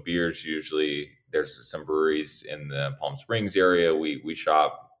Diego beers. Usually there's some breweries in the Palm Springs area. We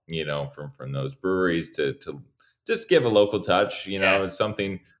shop, from those breweries to just give a local touch, it's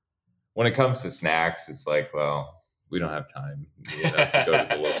something. When it comes to snacks, it's like, well, we don't have time, to go to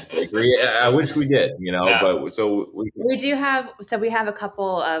the local bakery. I wish we did, No. but so we have a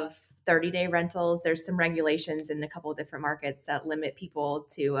couple of 30-day rentals. There's some regulations in a couple of different markets that limit people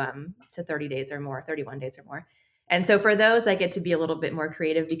to 30 days or more, 31 days or more. And so for those, I get to be a little bit more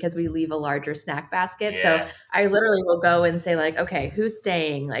creative because we leave a larger snack basket. Yeah. So I literally will go and say like, okay, who's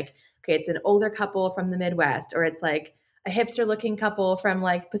staying? Like, okay, it's an older couple from the Midwest, or it's like a hipster looking couple from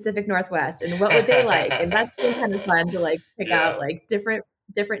like Pacific Northwest, and what would they like? And that's been kind of fun to like pick out like different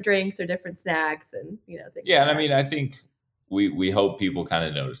drinks or different snacks and things Yeah, like and I that. mean, I think we hope people kind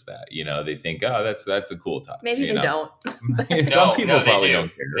of notice that. They think, oh, that's a cool touch. Maybe they don't. Some people probably do. don't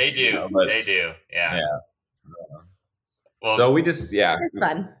care. They do. They do. Yeah. Well, so we just it's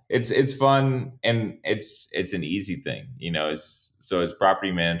fun. It's fun, and it's an easy thing. As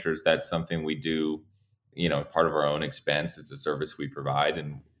property managers, that's something we do. Part of our own expense. It's a service we provide,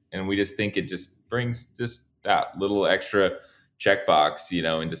 and we just think it just brings just that little extra checkbox,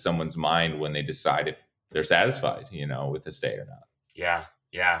 into someone's mind when they decide if they're satisfied, with the stay or not.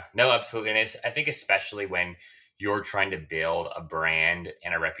 Yeah. No, absolutely. And I think especially when you're trying to build a brand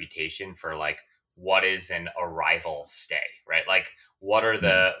and a reputation for like what is an arrival stay, right? Like what are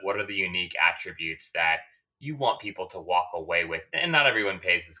the unique attributes that you want people to walk away with? And not everyone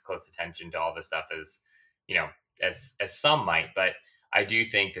pays as close attention to all this stuff as, as some might, but I do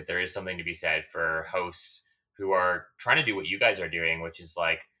think that there is something to be said for hosts who are trying to do what you guys are doing, which is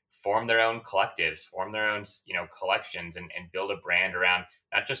like form their own collectives, form their own, collections and build a brand around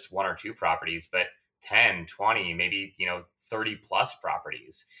not just one or two properties, but 10, 20, maybe, 30 plus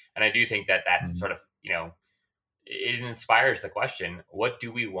properties. And I do think that sort of, it inspires the question, what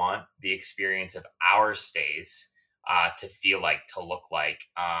do we want the experience of our stays to feel like, to look like?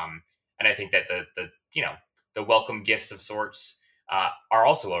 And I think that the welcome gifts of sorts are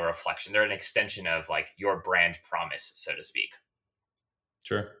also a reflection. They're an extension of like your brand promise, so to speak.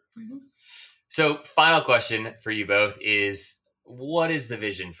 Sure. Mm-hmm. So final question for you both is, what is the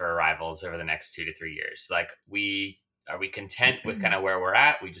vision for Arrivals over the next 2 to 3 years? Like are we content with kind of where we're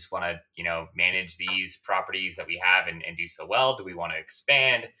at? We just want to, manage these properties that we have and do so well. Do we want to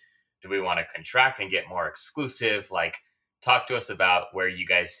expand? Do we want to contract and get more exclusive? Like talk to us about where you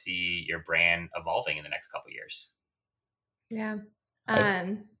guys see your brand evolving in the next couple of years. Yeah. Go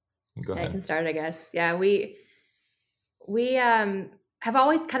ahead. I can start, I guess. Yeah. We have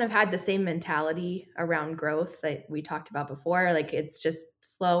always kind of had the same mentality around growth that we talked about before. Like it's just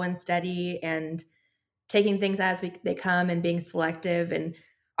slow and steady and taking things as they come and being selective. And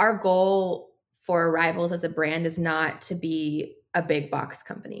our goal for Arrivals as a brand is not to be a big box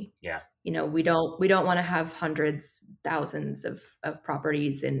company. Yeah. We don't want to have hundreds, thousands of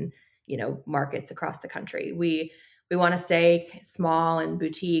properties in, markets across the country. We want to stay small and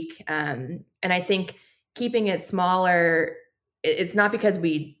boutique. And I think keeping it smaller, it's not because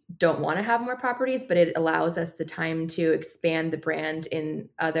we don't want to have more properties, but it allows us the time to expand the brand in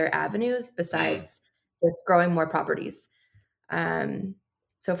other avenues besides just growing more properties.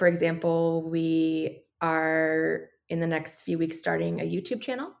 So for example, we are in the next few weeks starting a YouTube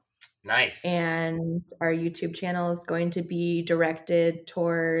channel. Nice. And our YouTube channel is going to be directed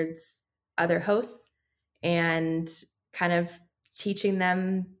towards other hosts and kind of teaching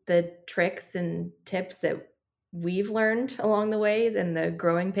them the tricks and tips that we've learned along the way and the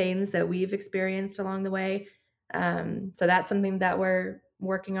growing pains that we've experienced along the way. So that's something that we're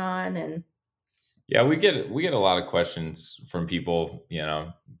working on. And yeah, we get a lot of questions from people,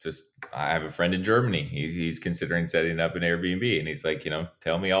 just I have a friend in Germany. He's considering setting up an Airbnb and he's like,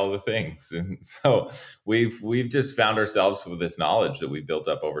 tell me all the things. And so we've just found ourselves with this knowledge that we built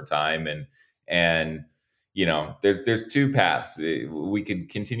up over time. And there's two paths. We could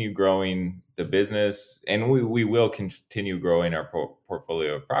continue growing the business and we will continue growing our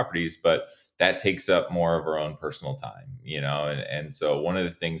portfolio of properties, but that takes up more of our own personal time, and so one of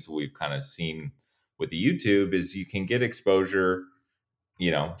the things we've kind of seen with the YouTube is you can get exposure,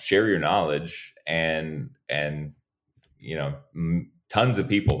 share your knowledge and tons of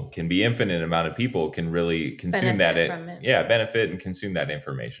people, can be infinite amount of people can really consume benefit and consume that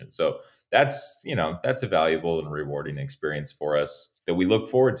information. So that's a valuable and rewarding experience for us that we look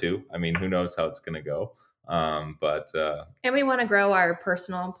forward to. I mean, who knows how it's going to go. And we want to grow our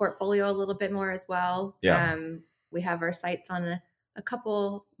personal portfolio a little bit more as well. Yeah. We have our sights on a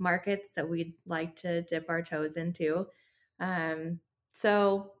couple markets that we'd like to dip our toes into. I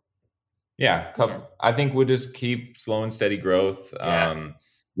think we'll just keep slow and steady growth.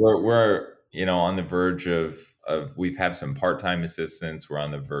 We're on the verge of we've had some part-time assistants. We're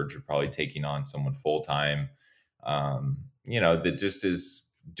on the verge of probably taking on someone full-time, that just is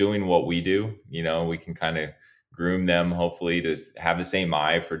doing what we do. We can kind of groom them, hopefully, to have the same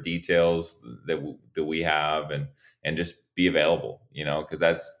eye for details that we have, and just be available, because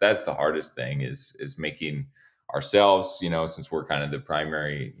that's the hardest thing is making ourselves, since we're kind of the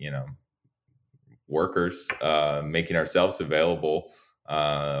primary, workers, making ourselves available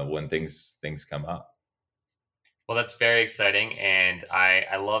when things come up. Well, that's very exciting. And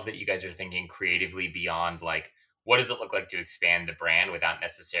I love that you guys are thinking creatively beyond, like, what does it look like to expand the brand without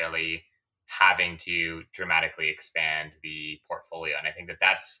necessarily having to dramatically expand the portfolio. And I think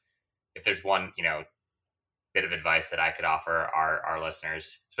that's, if there's one, bit of advice that I could offer our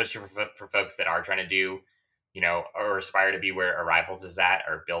listeners, especially for folks that are trying to do, or aspire to be where Arrivals is at,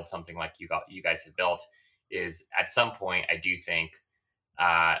 or build something like you guys have built, is at some point, I do think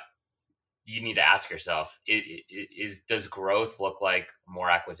you need to ask yourself, does growth look like more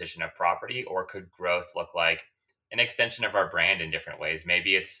acquisition of property, or could growth look like an extension of our brand in different ways?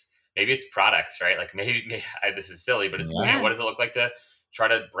 Maybe it's products, right? Like maybe this is silly, but what does it look like to try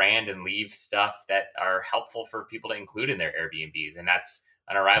to brand and leave stuff that are helpful for people to include in their Airbnbs? And that's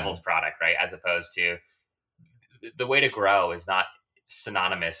an Arrivals product, right? As opposed to, the way to grow is not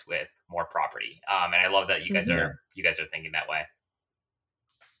synonymous with more property. And I love that you guys are thinking that way.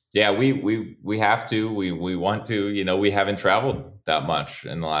 Yeah, we have to, we want to, we haven't traveled that much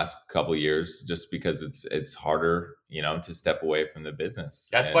in the last couple of years, just because it's harder, to step away from the business.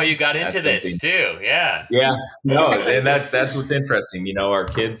 That's why you got into this too. Yeah. Yeah. No, and that's what's interesting. Our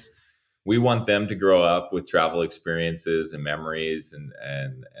kids, we want them to grow up with travel experiences and memories.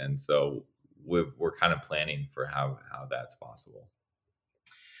 And so we're kind of planning for how that's possible.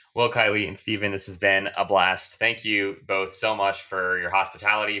 Well, Kylie and Steven, this has been a blast. Thank you both so much for your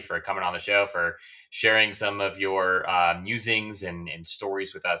hospitality, for coming on the show, for sharing some of your musings and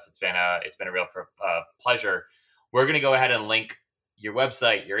stories with us. It's been a real pleasure. We're going to go ahead and link your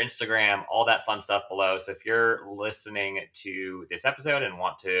website, your Instagram, all that fun stuff below. So if you're listening to this episode and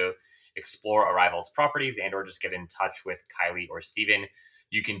want to explore Arrivals properties and or just get in touch with Kylie or Steven,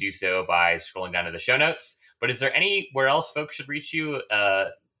 you can do so by scrolling down to the show notes. But is there anywhere else folks should reach you?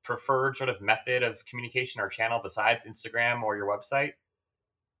 Preferred sort of method of communication or channel besides Instagram or your website?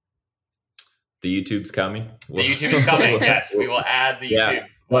 The YouTube's coming. The YouTube is coming. Yes, we will add the YouTube.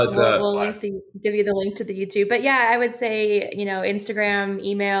 We'll give you the link to the YouTube. But yeah, I would say, Instagram,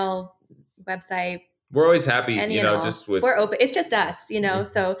 email, website. We're always happy, and, just with. We're open. It's just us,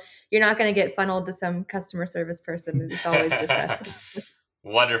 so you're not going to get funneled to some customer service person. It's always just us.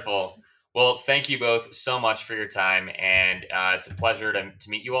 Wonderful. Well, thank you both so much for your time, and it's a pleasure to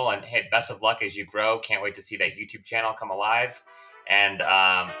meet you all. And hey, best of luck as you grow. Can't wait to see that YouTube channel come alive. And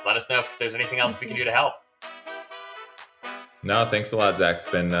let us know if there's anything else we can do to help. No, thanks a lot, Zach.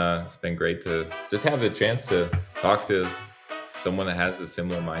 It's been great to just have the chance to talk to someone that has a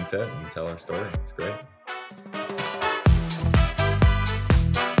similar mindset and tell our story. It's great.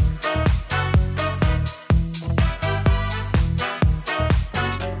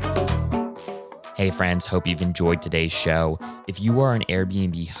 Hey friends, hope you've enjoyed today's show. If you are an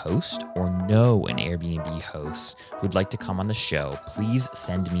Airbnb host or know an Airbnb host who'd like to come on the show, please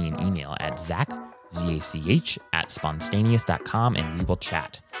send me an email at zach@spontaneous.com and we will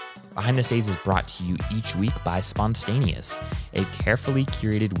chat. Behind the Stays is brought to you each week by Spontaneous, a carefully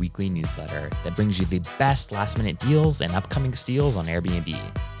curated weekly newsletter that brings you the best last-minute deals and upcoming steals on Airbnb.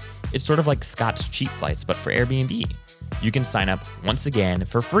 It's sort of like Scott's Cheap Flights, but for Airbnb. You can sign up once again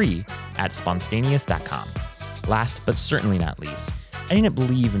for free at spontaneous.com. Last but certainly not least, I didn't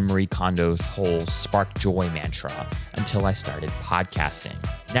believe in Marie Kondo's whole spark joy mantra until I started podcasting.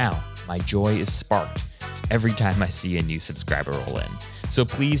 Now, my joy is sparked every time I see a new subscriber roll in. So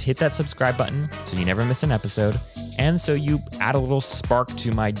please hit that subscribe button so you never miss an episode, and so you add a little spark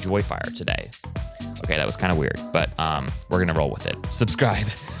to my joy fire today. Okay, that was kind of weird, but we're going to roll with it. Subscribe,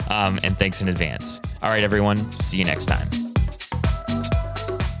 and thanks in advance. All right, everyone, see you next time.